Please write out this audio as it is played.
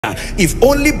If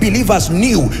only believers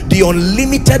knew the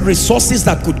unlimited resources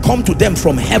that could come to them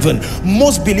from heaven,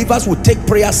 most believers would take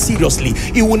prayer seriously.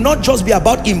 It will not just be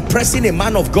about impressing a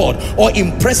man of God or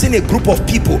impressing a group of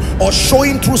people or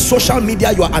showing through social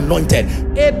media you are anointed.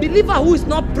 A believer who is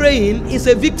not praying is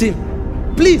a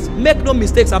victim. Please make no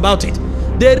mistakes about it.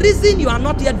 The reason you are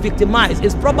not yet victimized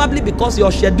is probably because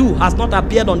your schedule has not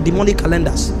appeared on demonic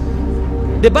calendars.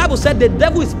 The Bible said the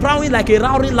devil is prowling like a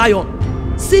roaring lion,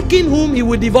 seeking whom he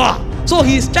will devour. So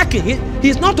he is checking.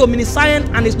 He's not omniscient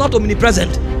and he's not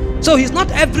omnipresent. So he's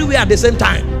not everywhere at the same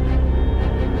time.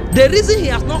 The reason he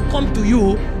has not come to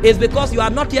you is because you are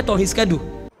not yet on his schedule.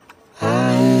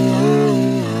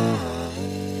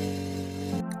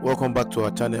 Welcome back to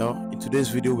our channel. In today's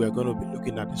video, we are going to be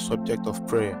looking at the subject of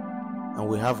prayer. And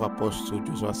we have Apostle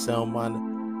Joshua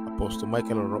Selman, Apostle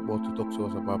Michael Orokpo to talk to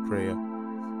us about prayer.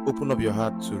 Open up your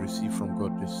heart to receive from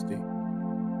God this day.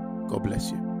 God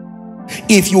bless you.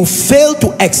 If you fail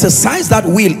to exercise that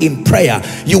will in prayer,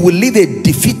 you will live a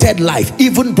defeated life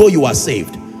even though you are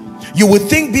saved. You would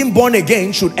think being born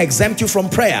again should exempt you from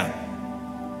prayer.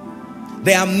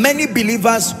 There are many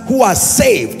believers who are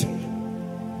saved,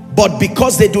 but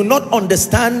because they do not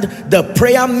understand the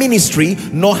prayer ministry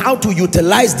nor how to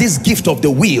utilize this gift of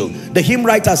the will, the hymn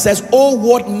writer says, oh,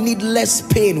 what needless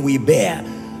pain we bear.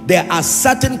 There are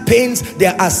certain pains,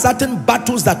 there are certain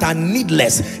battles that are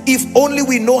needless if only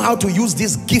we know how to use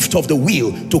this gift of the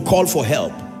will to call for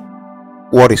help.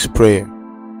 What is prayer?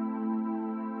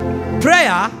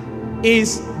 Prayer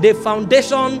is the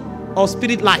foundation of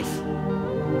spirit life.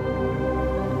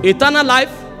 Eternal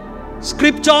life,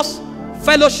 scriptures,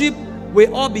 fellowship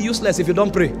will all be useless if you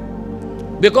don't pray.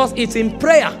 Because it's in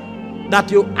prayer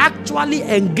that you actually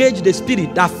engage the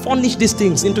spirit that furnish these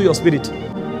things into your spirit.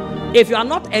 If you are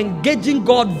not engaging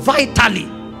God vitally,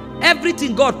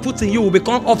 everything God puts in you will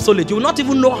become obsolete. You will not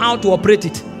even know how to operate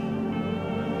it.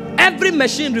 Every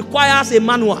machine requires a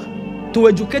manual to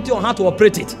educate you on how to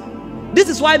operate it. This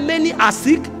is why many are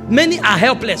sick, many are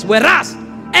helpless, whereas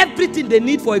everything they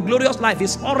need for a glorious life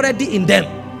is already in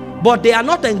them. But they are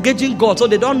not engaging God, so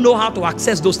they don't know how to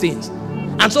access those things.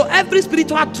 And so every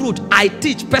spiritual truth I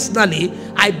teach personally,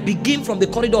 I begin from the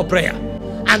corridor of prayer.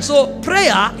 And so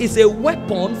prayer is a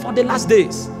weapon for the last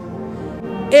days.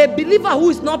 A believer who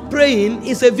is not praying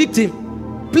is a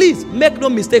victim. Please make no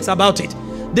mistakes about it.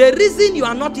 The reason you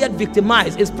are not yet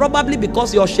victimized is probably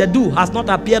because your schedule has not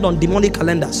appeared on demonic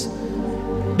calendars.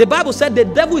 The Bible said the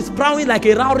devil is prowling like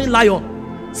a roaring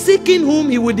lion, seeking whom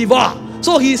he will devour.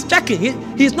 So he is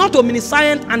checking. He's not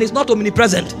omniscient and he's not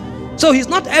omnipresent. So he's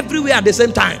not everywhere at the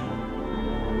same time.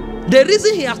 The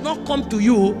reason he has not come to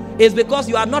you is because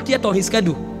you are not yet on his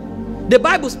schedule. The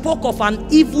Bible spoke of an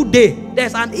evil day.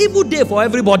 There's an evil day for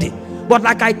everybody. But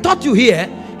like I taught you here,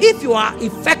 if you are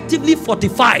effectively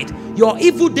fortified, your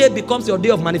evil day becomes your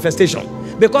day of manifestation.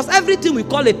 Because everything we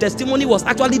call a testimony was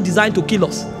actually designed to kill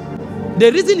us.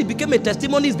 The reason it became a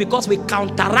testimony is because we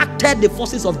counteracted the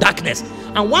forces of darkness.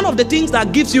 And one of the things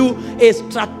that gives you a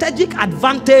strategic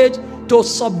advantage to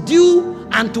subdue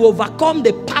and to overcome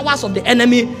the powers of the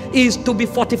enemy is to be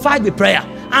fortified with prayer.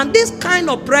 And this kind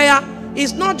of prayer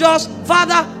is not just,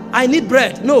 Father, I need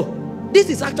bread. No, this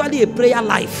is actually a prayer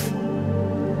life.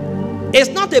 It's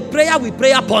not a prayer with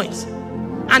prayer points.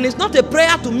 And it's not a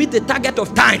prayer to meet the target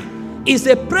of time. It's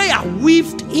a prayer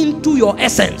weaved into your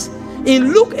essence.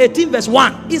 In Luke 18 verse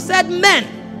 1, he said,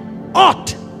 men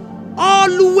ought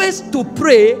always to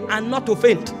pray and not to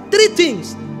faint. Three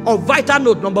things of vital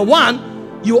note. Number one,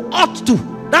 you ought to.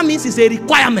 That means it's a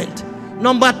requirement.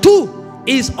 Number two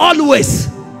is always.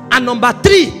 And number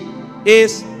three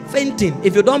is fainting.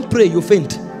 If you don't pray, you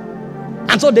faint.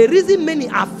 And so the reason many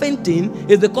are fainting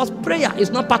is because prayer is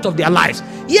not part of their lives.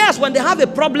 Yes, when they have a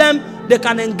problem, they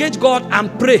can engage God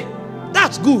and pray.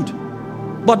 That's good.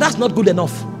 But that's not good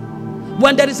enough.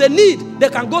 When there is a need, they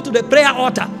can go to the prayer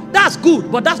altar. That's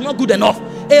good, but that's not good enough.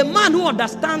 A man who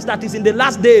understands that is in the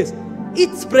last days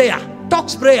eats prayer,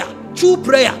 talks prayer, chew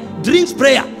prayer, drinks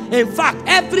prayer. In fact,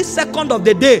 every second of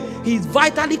the day, he is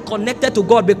vitally connected to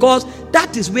God because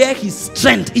that is where his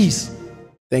strength is.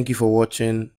 Thank you for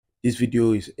watching. This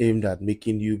video is aimed at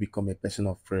making you become a person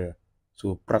of prayer.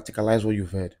 So practicalize what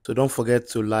you've heard. So don't forget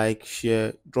to like,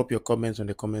 share, drop your comments in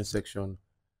the comment section,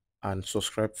 and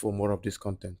subscribe for more of this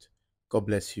content. God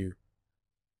bless you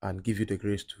and give you the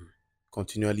grace to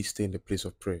continually stay in the place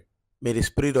of prayer. May the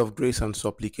spirit of grace and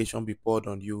supplication be poured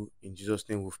on you. In Jesus'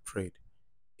 name we've prayed.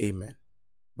 Amen.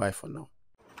 Bye for now.